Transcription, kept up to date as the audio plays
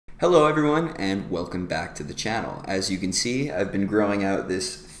Hello everyone and welcome back to the channel. As you can see, I've been growing out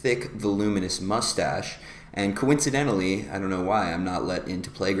this thick, voluminous mustache, and coincidentally, I don't know why, I'm not let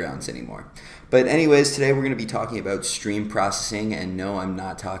into playgrounds anymore. But anyways, today we're going to be talking about stream processing, and no, I'm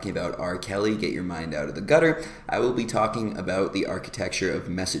not talking about R. Kelly, get your mind out of the gutter. I will be talking about the architecture of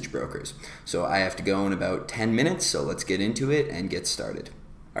message brokers. So I have to go in about 10 minutes, so let's get into it and get started.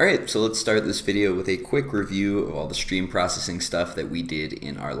 Alright, so let's start this video with a quick review of all the stream processing stuff that we did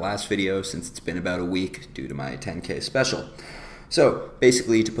in our last video, since it's been about a week due to my 10K special. So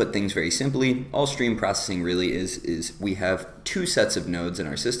basically, to put things very simply, all stream processing really is we have two sets of nodes in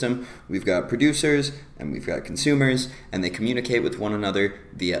our system. We've got producers and we've got consumers, and they communicate with one another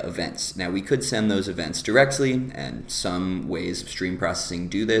via events. Now we could send those events directly, and some ways of stream processing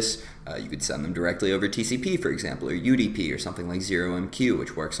do this. You could send them directly over TCP, for example, or UDP, or something like RabbitMQ,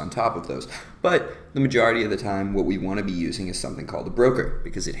 which works on top of those. But the majority of the time, what we want to be using is something called a broker,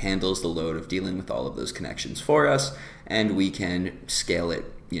 because it handles the load of dealing with all of those connections for us, and we can scale it,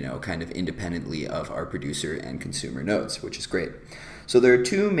 kind of independently of our producer and consumer nodes, which is great. So there are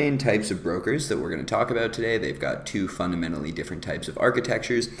two main types of brokers that we're going to talk about today. They've got two fundamentally different types of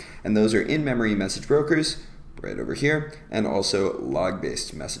architectures, and those are in-memory message brokers, right over here, and also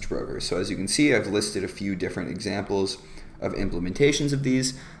log-based message brokers. So as you can see, I've listed a few different examples of implementations of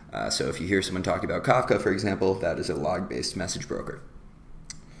these. So if you hear someone talk about Kafka, for example, that is a log-based message broker.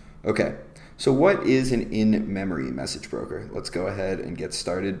 Okay, so what is an in-memory message broker? Let's go ahead and get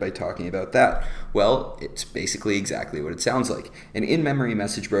started by talking about that. Well, it's basically exactly what it sounds like. An in-memory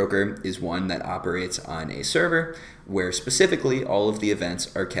message broker is one that operates on a server where specifically all of the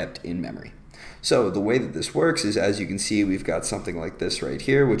events are kept in memory. So the way that this works is, as you can see, we've got something like this right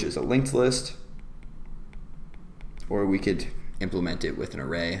here, which is a linked list, or we could implement it with an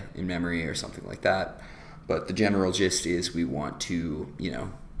array in memory or something like that. But the general gist is we want to,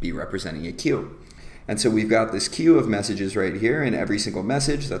 be representing a queue. And so we've got this queue of messages right here, and every single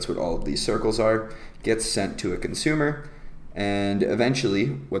message, that's what all of these circles are, gets sent to a consumer. And eventually,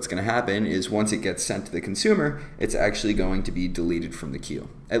 what's going to happen is once it gets sent to the consumer, it's actually going to be deleted from the queue,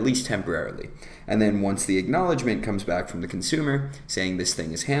 at least temporarily. And then once the acknowledgement comes back from the consumer saying this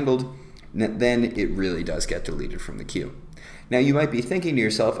thing is handled, then it really does get deleted from the queue. Now you might be thinking to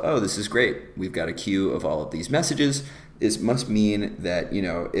yourself, oh, this is great. We've got a queue of all of these messages. This must mean that,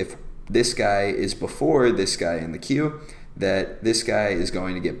 if this guy is before this guy in the queue, that this guy is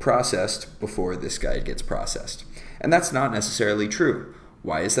going to get processed before this guy gets processed. And that's not necessarily true.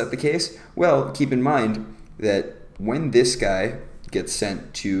 Why is that the case? Well, keep in mind that when this guy gets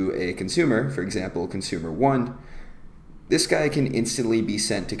sent to a consumer, for example, consumer 1, this guy can instantly be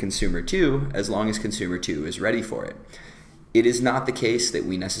sent to consumer 2 as long as consumer 2 is ready for it. It is not the case that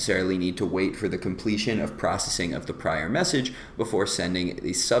we necessarily need to wait for the completion of processing of the prior message before sending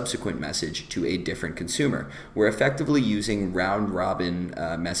a subsequent message to a different consumer. We're effectively using round-robin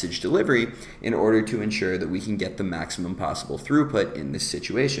message delivery in order to ensure that we can get the maximum possible throughput in this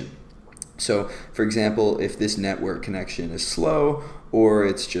situation. So, for example, if this network connection is slow, or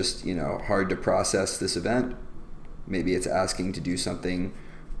it's just hard to process this event, maybe it's asking to do something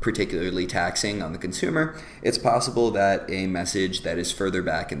particularly taxing on the consumer, it's possible that a message that is further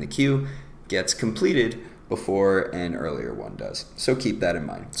back in the queue gets completed before an earlier one does. So keep that in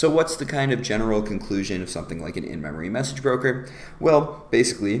mind. So what's the kind of general conclusion of something like an in-memory message broker? Well,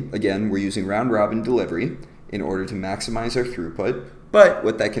 basically, again, we're using round-robin delivery in order to maximize our throughput, but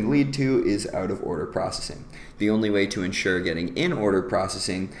what that can lead to is out-of-order processing. The only way to ensure getting in-order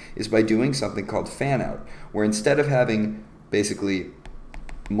processing is by doing something called fan-out, where instead of having basically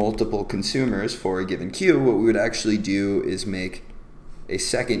multiple consumers for a given queue, what we would actually do is make a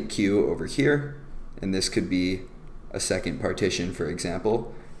second queue over here, and this could be a second partition, for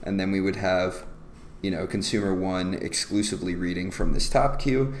example, and then we would have consumer 1 exclusively reading from this top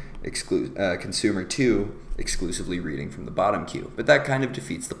queue, consumer 2 exclusively reading from the bottom queue. But that kind of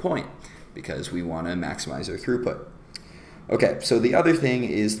defeats the point because we want to maximize our throughput. Okay, so the other thing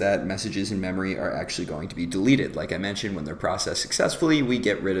is that messages in memory are actually going to be deleted. Like I mentioned, when they're processed successfully, we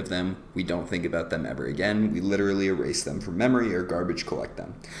get rid of them. We don't think about them ever again. We literally erase them from memory or garbage collect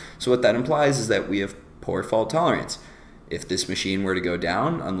them. So what that implies is that we have poor fault tolerance. If this machine were to go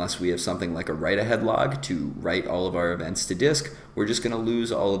down, unless we have something like a write-ahead log to write all of our events to disk, we're just going to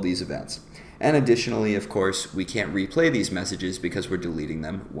lose all of these events. And additionally, of course, we can't replay these messages because we're deleting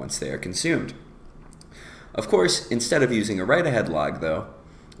them once they are consumed. Of course, instead of using a write-ahead log, though,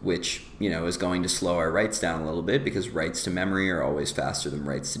 which is going to slow our writes down a little bit because writes to memory are always faster than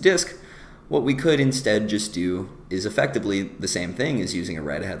writes to disk, what we could instead just do is effectively the same thing as using a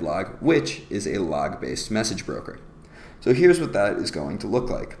write-ahead log, which is a log-based message broker. So here's what that is going to look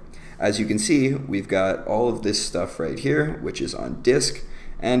like. As you can see, we've got all of this stuff right here, which is on disk,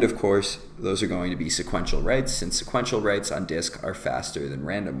 and of course, those are going to be sequential writes, since sequential writes on disk are faster than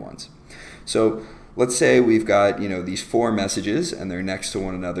random ones. So let's say we've got, these 4 messages and they're next to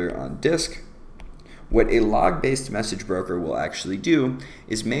one another on disk. What a log-based message broker will actually do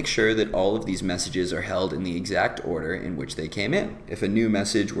is make sure that all of these messages are held in the exact order in which they came in. If a new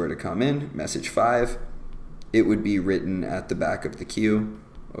message were to come in, message 5, it would be written at the back of the queue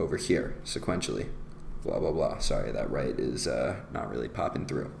over here, sequentially. Blah, blah, blah. Sorry, that write is not really popping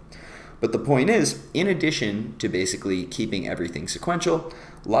through. But the point is, in addition to basically keeping everything sequential,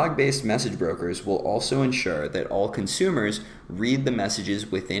 log-based message brokers will also ensure that all consumers read the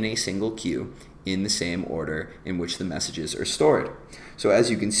messages within a single queue in the same order in which the messages are stored. So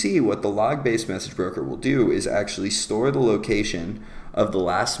as you can see, what the log-based message broker will do is actually store the location of the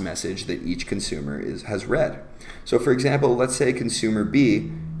last message that each consumer has read. So for example, let's say consumer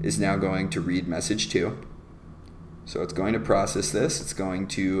B is now going to read message 2. So it's going to process this. It's going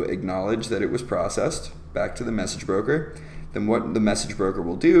to acknowledge that it was processed back to the message broker. Then what the message broker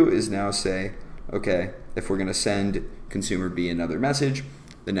will do is now say, okay, if we're going to send consumer B another message,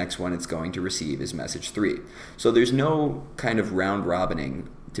 the next one it's going to receive is message 3. So there's no kind of round robining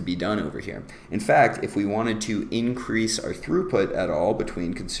to be done over here. In fact, if we wanted to increase our throughput at all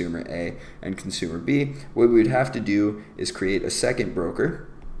between consumer A and consumer B, what we would have to do is create a second broker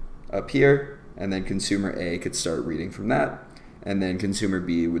up here, and then consumer A could start reading from that, and then consumer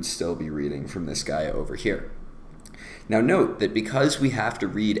B would still be reading from this guy over here. Now note that because we have to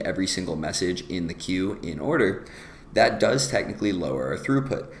read every single message in the queue in order, that does technically lower our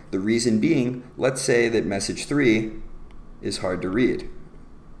throughput. The reason being, let's say that message 3 is hard to read.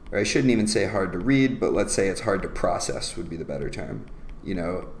 Or I shouldn't even say hard to read, but let's say it's hard to process would be the better term.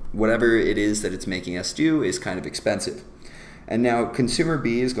 Whatever it is that it's making us do is kind of expensive. And now consumer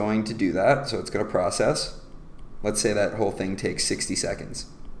B is going to do that, so it's going to process. Let's say that whole thing takes 60 seconds.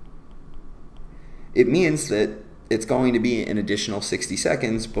 It means that it's going to be an additional 60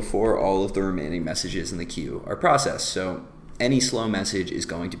 seconds before all of the remaining messages in the queue are processed. So any slow message is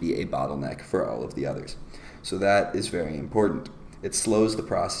going to be a bottleneck for all of the others. So that is very important. It slows the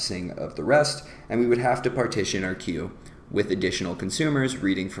processing of the rest, and we would have to partition our queue with additional consumers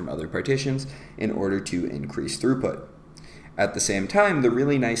reading from other partitions in order to increase throughput. At the same time, the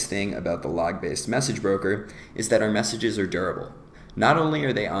really nice thing about the log-based message broker is that our messages are durable. Not only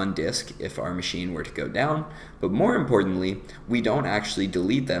are they on disk if our machine were to go down, but more importantly, we don't actually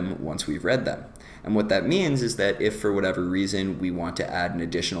delete them once we've read them. And what that means is that if for whatever reason we want to add an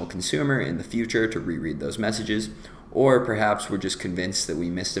additional consumer in the future to reread those messages, or perhaps we're just convinced that we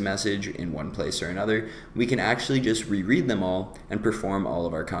missed a message in one place or another, we can actually just reread them all and perform all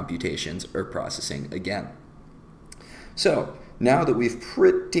of our computations or processing again. So now that we've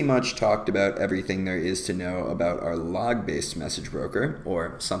pretty much talked about everything there is to know about our log-based message broker,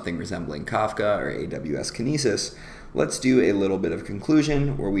 or something resembling Kafka or AWS Kinesis, let's do a little bit of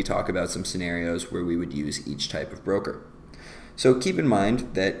conclusion where we talk about some scenarios where we would use each type of broker. So keep in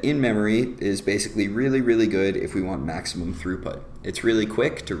mind that InMemory is basically really, really good if we want maximum throughput. It's really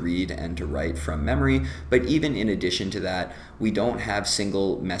quick to read and to write from memory, but even in addition to that, we don't have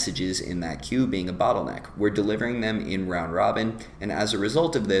single messages in that queue being a bottleneck. We're delivering them in round robin, and as a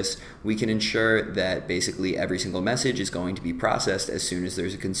result of this, we can ensure that basically every single message is going to be processed as soon as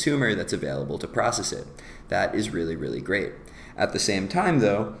there's a consumer that's available to process it. That is really, really great. At the same time,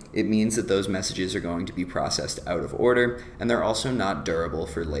 though, it means that those messages are going to be processed out of order, and they're also not durable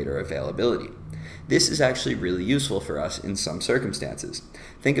for later availability. This is actually really useful for us in some circumstances.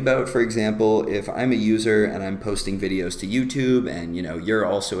 Think about, for example, if I'm a user and I'm posting videos to YouTube, and you're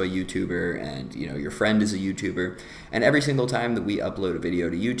also a YouTuber, and your friend is a YouTuber, and every single time that we upload a video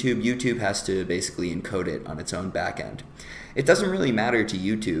to YouTube, YouTube has to basically encode it on its own backend. It doesn't really matter to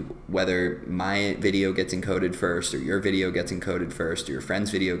YouTube whether my video gets encoded first, or your video gets encoded first, or your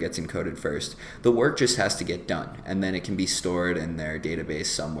friend's video gets encoded first. The work just has to get done, and then it can be stored in their database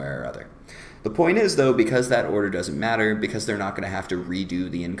somewhere or other. The point is, though, because that order doesn't matter, because they're not going to have to redo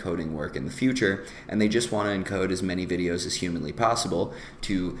the encoding work in the future, and they just want to encode as many videos as humanly possible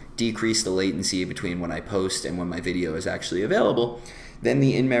to decrease the latency between when I post and when my video is actually available, then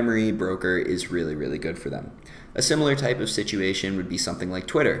the in-memory broker is really, really good for them. A similar type of situation would be something like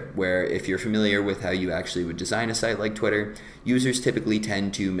Twitter, where if you're familiar with how you actually would design a site like Twitter, users typically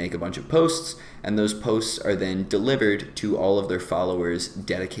tend to make a bunch of posts, and those posts are then delivered to all of their followers'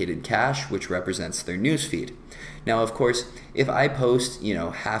 dedicated cache, which represents their newsfeed. Now, of course, if I post,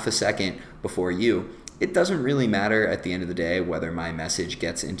 half a second before you, it doesn't really matter at the end of the day whether my message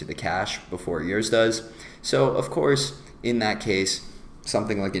gets into the cache before yours does. So, of course, in that case,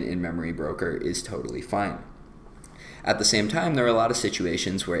 something like an in-memory broker is totally fine. At the same time, there are a lot of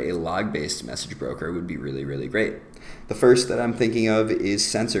situations where a log-based message broker would be really, really great. The first that I'm thinking of is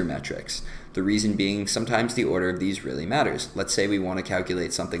sensor metrics. The reason being, sometimes the order of these really matters. Let's say we want to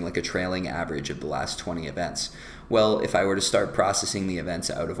calculate something like a trailing average of the last 20 events. Well, if I were to start processing the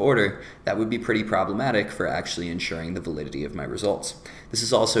events out of order, that would be pretty problematic for actually ensuring the validity of my results. This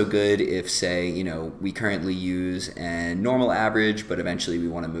is also good if, say, we currently use a normal average, but eventually we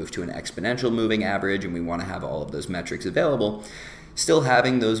want to move to an exponential moving average and we want to have all of those metrics available. Still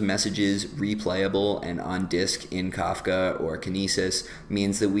having those messages replayable and on disk in Kafka or Kinesis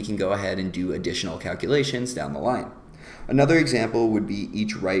means that we can go ahead and do additional calculations down the line. Another example would be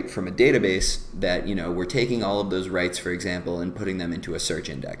each write from a database that, we're taking all of those writes, for example, and putting them into a search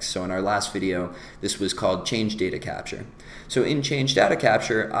index. So in our last video, this was called change data capture. So in change data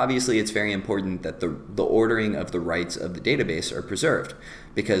capture, obviously it's very important that the ordering of the writes of the database are preserved.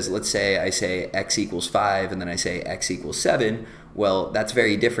 Because let's say I say x equals 5 and then I say x equals 7, well, that's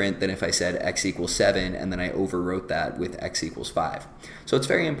very different than if I said x equals 7 and then I overwrote that with x equals 5. So it's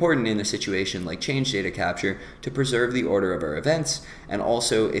very important in a situation like change data capture to preserve the order of our events, and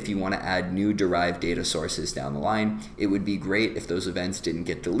also if you want to add new derived data sources down the line, it would be great if those events didn't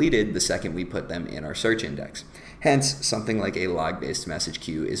get deleted the second we put them in our search index. Hence, something like a log-based message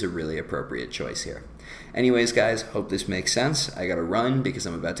queue is a really appropriate choice here. Anyways, guys, hope this makes sense. I gotta run because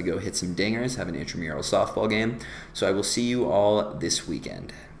I'm about to go hit some dingers, have an intramural softball game. So I will see you all this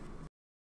weekend.